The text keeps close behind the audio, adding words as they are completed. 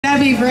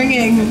Debbie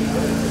bringing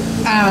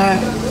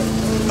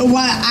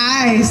what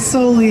I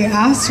solely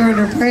asked her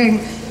to bring,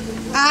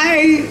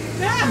 I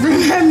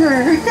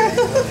remember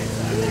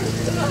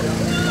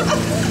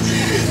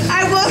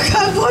I woke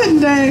up one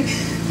day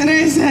and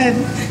I said,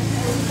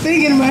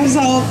 thinking to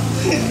myself,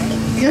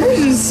 you're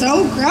just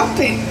so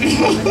grumpy.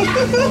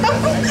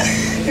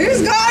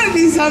 There's got to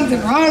be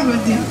something wrong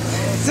with you.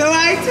 So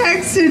I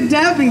texted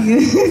Debbie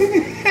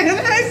and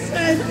I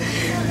said,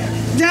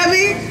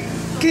 Debbie,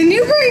 can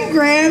you bring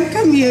Grand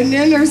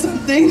Communion or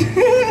something?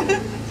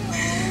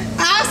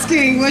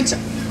 Asking, which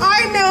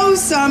I know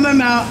some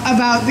amount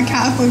about the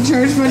Catholic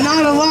Church, but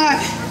not a lot.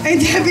 And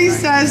Debbie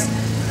says,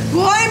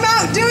 well, I'm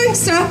out doing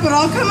stuff, but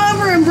I'll come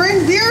over and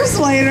bring beers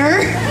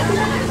later.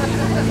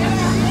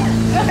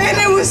 And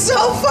it was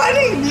so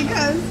funny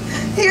because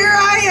here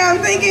I am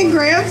thinking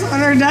Graham's on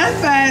her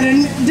deathbed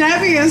and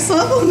Debbie is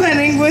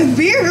supplementing with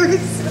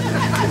beers.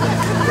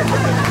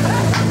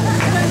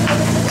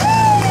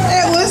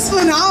 It was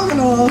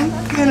phenomenal,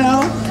 you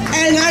know.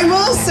 And I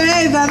will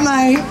say that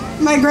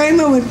my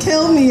grandma would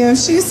kill me if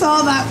she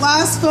saw that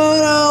last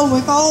photo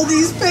with all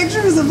these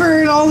pictures of her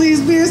and all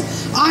these beers.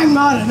 I'm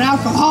not an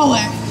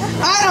alcoholic.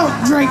 I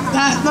don't drink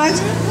that much.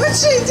 But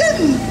she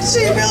didn't.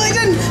 She really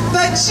didn't.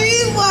 But she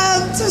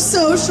loved to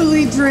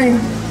socially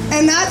drink.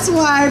 And that's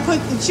why I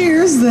put the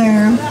cheers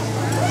there.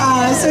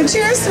 So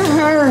cheers to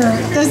her.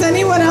 Does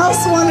anyone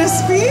else want to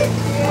speak?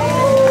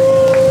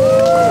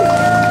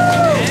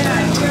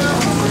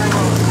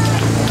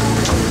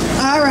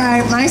 All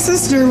right, my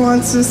sister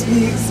wants to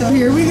speak, so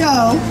here we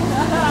go.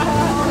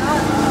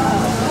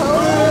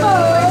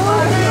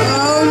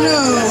 Oh no.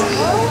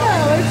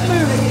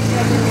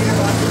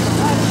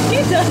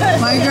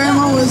 My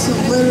grandma was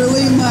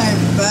literally my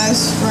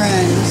best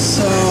friend,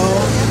 so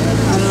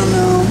I don't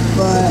know,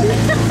 but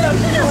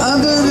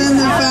other than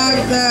the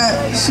fact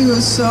that she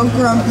was so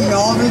grumpy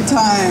all the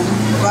time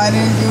if I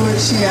didn't do what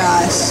she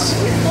asked,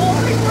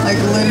 like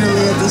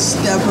literally at the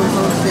step of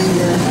her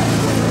finger,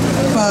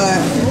 but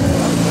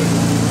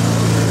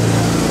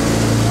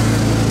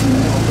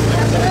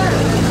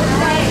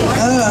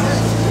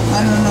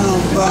I don't know,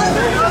 but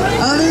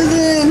other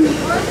than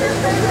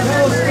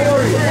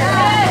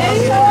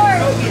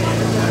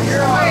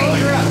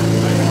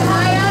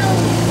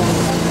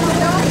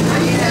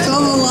so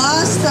the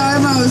last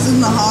time I was in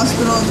the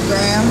hospital with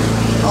Graham,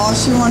 all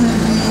she wanted to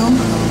do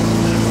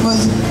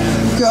was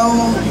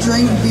go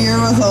drink beer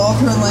with all of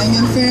her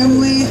Langan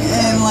family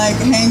and like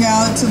hang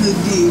out to the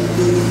deep,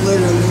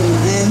 literally.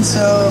 And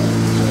so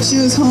she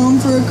was home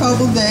for a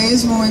couple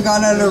days when we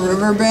got out of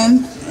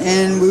Riverbend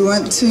and we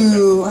went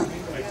to,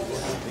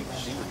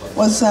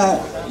 what's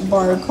that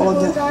bar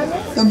called?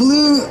 The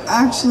Blue,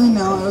 actually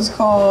no, it was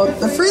called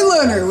the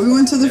Freeloader. We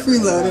went to the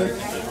Freeloader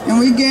and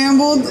we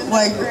gambled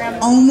like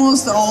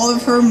almost all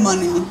of her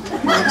money.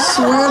 Like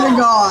swear to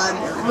God,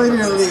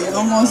 literally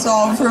almost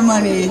all of her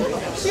money.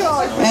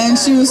 And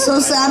she was so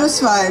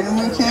satisfied and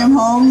we came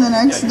home the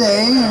next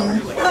day and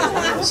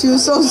she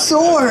was so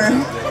sore.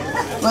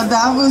 But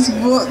that was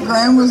what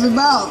Graham was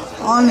about,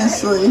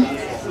 honestly.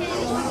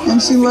 And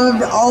she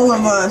loved all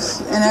of us.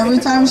 And every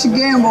time she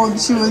gambled,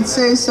 she would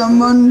say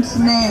someone's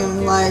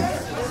name, like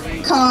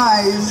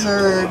Kai's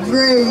or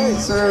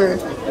Gray's or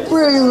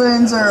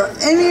Braylon's or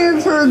any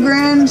of her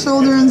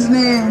grandchildren's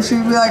names.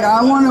 She'd be like,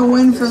 I want to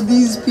win for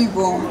these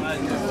people.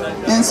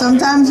 And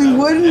sometimes we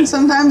would and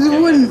sometimes we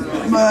wouldn't.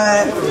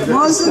 But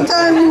most of the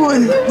time we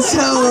wouldn't.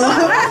 So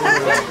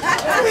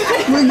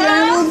we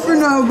gambled for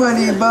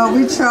nobody, but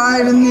we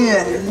tried in the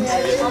end.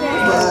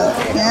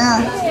 But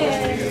yeah.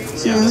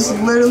 She was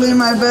literally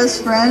my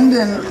best friend,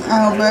 and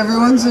I hope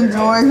everyone's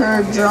enjoyed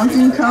her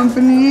drunken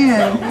company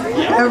and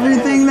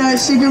everything that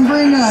she can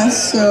bring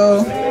us.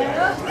 So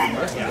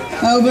I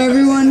hope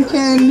everyone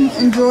can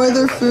enjoy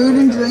their food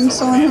and drinks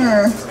on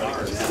her.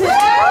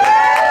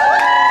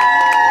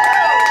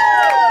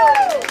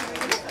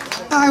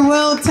 I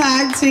will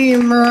tag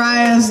team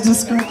Mariah's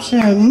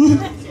description.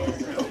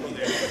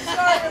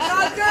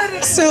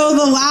 So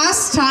the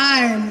last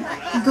time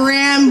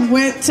Graham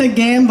went to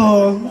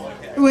gamble,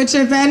 which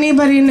if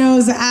anybody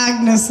knows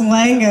Agnes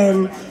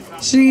Langan,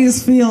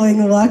 she's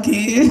feeling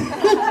lucky.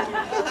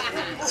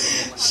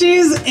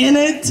 She's in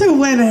it to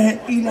win it,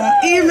 you know.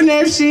 Even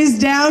if she's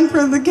down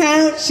for the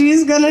count,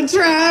 she's gonna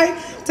try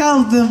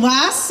till the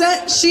last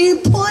set she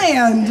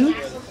planned,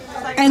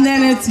 and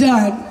then it's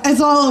done.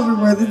 It's all over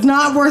with. It's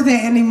not worth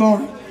it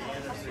anymore.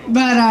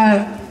 But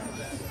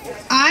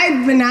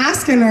I'd been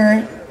asking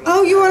her,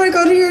 oh, you wanna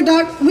go to your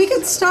doctor? We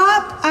could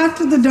stop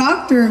after the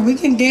doctor. We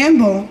can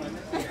gamble.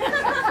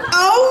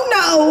 Oh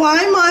no,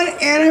 I'm on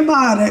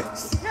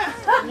antibiotics.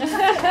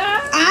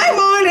 I'm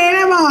on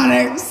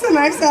antibiotics. And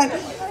I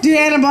said, do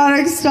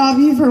antibiotics stop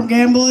you from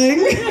gambling?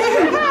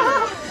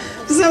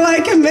 So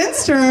I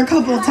convinced her a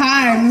couple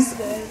times.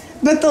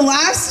 But the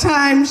last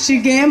time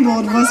she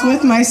gambled was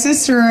with my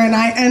sister, and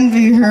I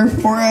envy her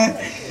for it.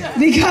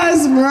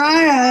 Because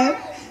Mariah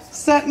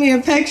sent me a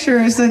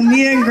picture, said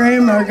me and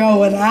Grandma are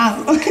going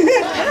out.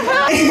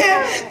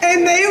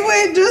 And they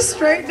went just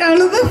straight down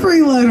to the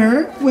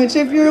freeloader, which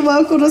if you're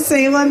local to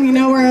Salem, you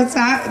know where it's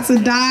at. It's a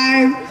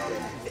dive.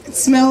 It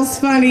smells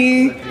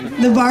funny.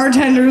 The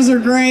bartenders are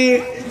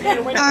great.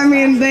 I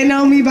mean, they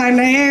know me by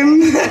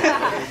name.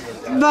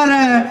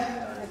 But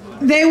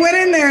they went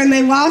in there and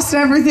they lost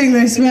everything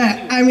they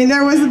spent. I mean,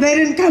 they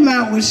didn't come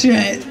out with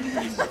shit.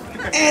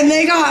 And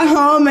they got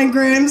home and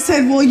Graham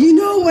said, well, you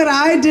know what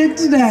I did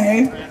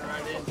today?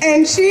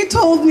 And she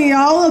told me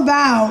all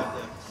about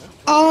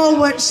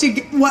what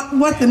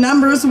the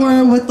numbers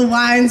were, what the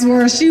lines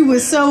were. She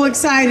was so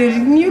excited,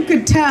 and you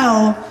could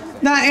tell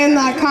that in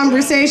that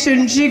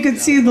conversation she could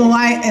see the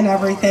light and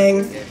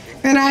everything.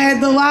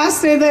 And the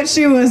last day that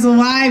she was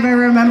alive, I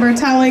remember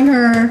telling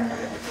her,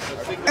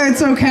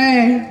 it's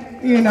okay,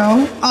 you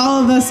know,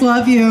 all of us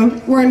love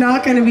you. We're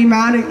not going to be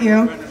mad at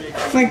you.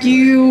 Like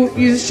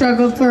you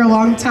struggled for a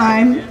long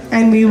time,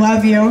 and we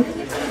love you.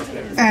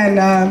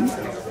 And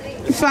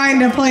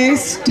find a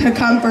place to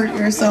comfort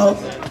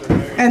yourself.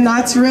 And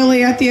that's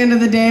really, at the end of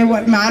the day,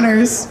 what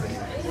matters.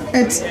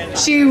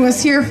 She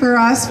was here for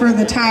us for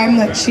the time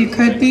that she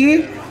could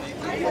be,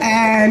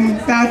 and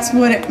that's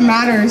what it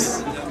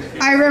matters.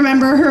 I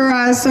remember her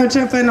as such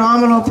a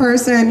phenomenal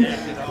person.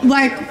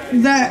 Like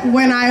that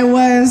when I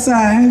was,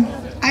 I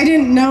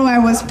didn't know I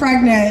was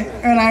pregnant,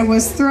 and I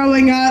was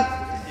throwing up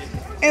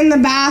in the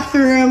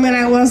bathroom, and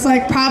I was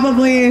like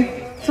probably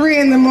 3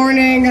 in the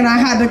morning, and I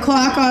had to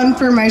clock on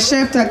for my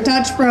shift at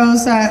Dutch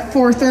Bros at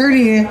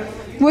 4:30,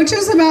 which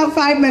is about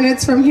 5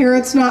 minutes from here.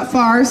 It's not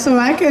far, so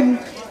I could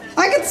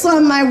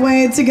slum my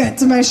way to get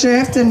to my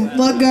shift and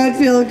look good,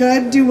 feel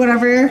good, do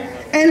whatever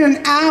in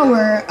an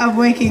hour of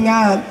waking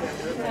up.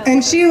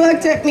 And she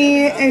looked at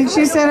me and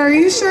she said, "Are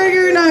you sure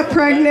you're not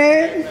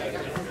pregnant?"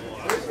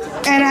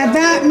 And at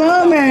that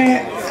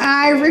moment,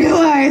 I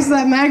realized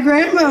that my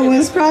grandma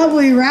was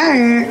probably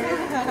right.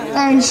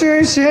 And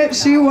sure shit,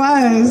 she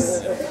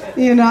was,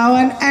 you know,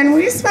 and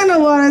we spent a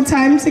lot of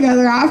time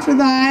together after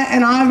that,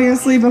 and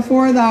obviously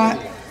before that.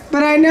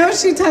 But I know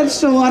she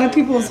touched a lot of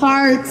people's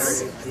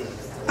hearts.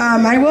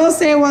 I will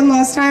say one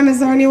last time, is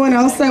there anyone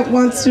else that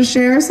wants to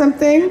share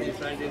something?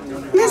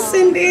 Miss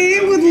Cindy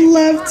would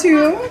love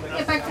to.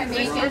 If I can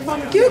make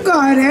it. You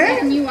got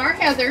it. And you are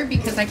Heather,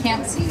 because I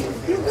can't see you.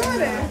 You got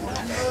it.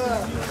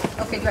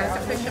 Okay, do I have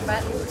to push a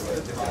button?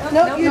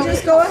 Nope, you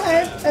just go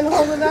ahead and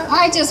hold it up.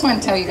 I just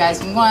want to tell you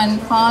guys one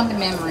fond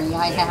memory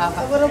I have.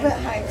 A little bit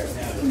higher.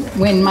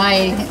 When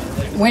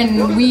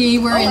we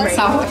were in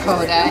South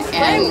Dakota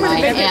and my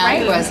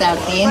aunt was at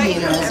the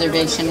Indian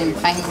reservation in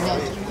Pine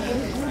Ridge,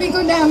 we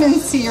go down and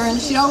see her, and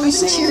she'd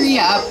always cheer you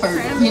up,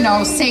 or, you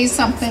know, say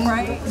something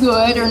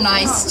good or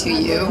nice to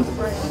you.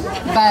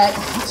 But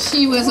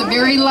she was a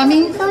very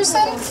loving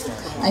person.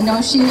 I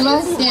know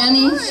Sheila,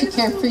 Danny, she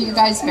cared for you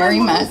guys very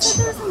much.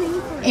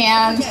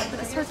 And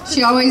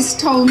she always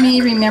told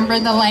me, remember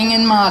the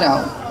Langen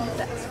motto,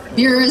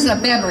 beer is a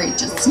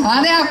beverage, it's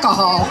not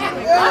alcohol.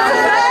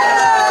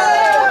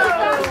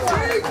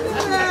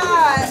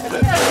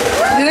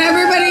 Did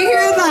everybody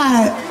hear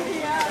that?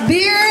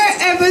 Beer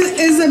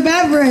is a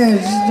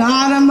beverage,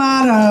 not a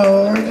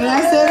motto. Or did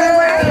I say that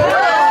right?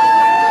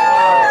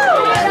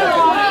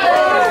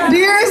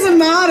 Beer is a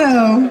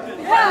motto.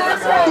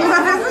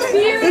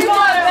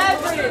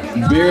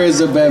 Beer is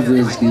a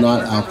beverage,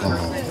 not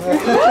alcohol.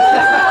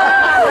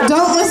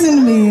 Don't listen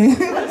to me.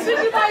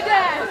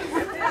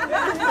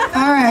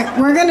 All right,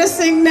 we're going to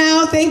sing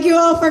now. Thank you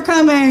all for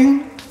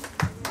coming.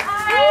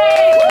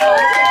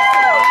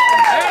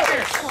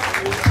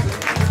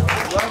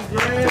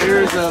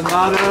 Here's a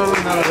motto,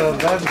 not a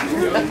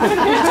beverage.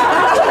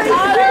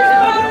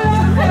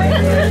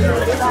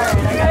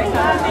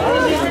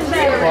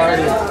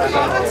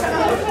 Party.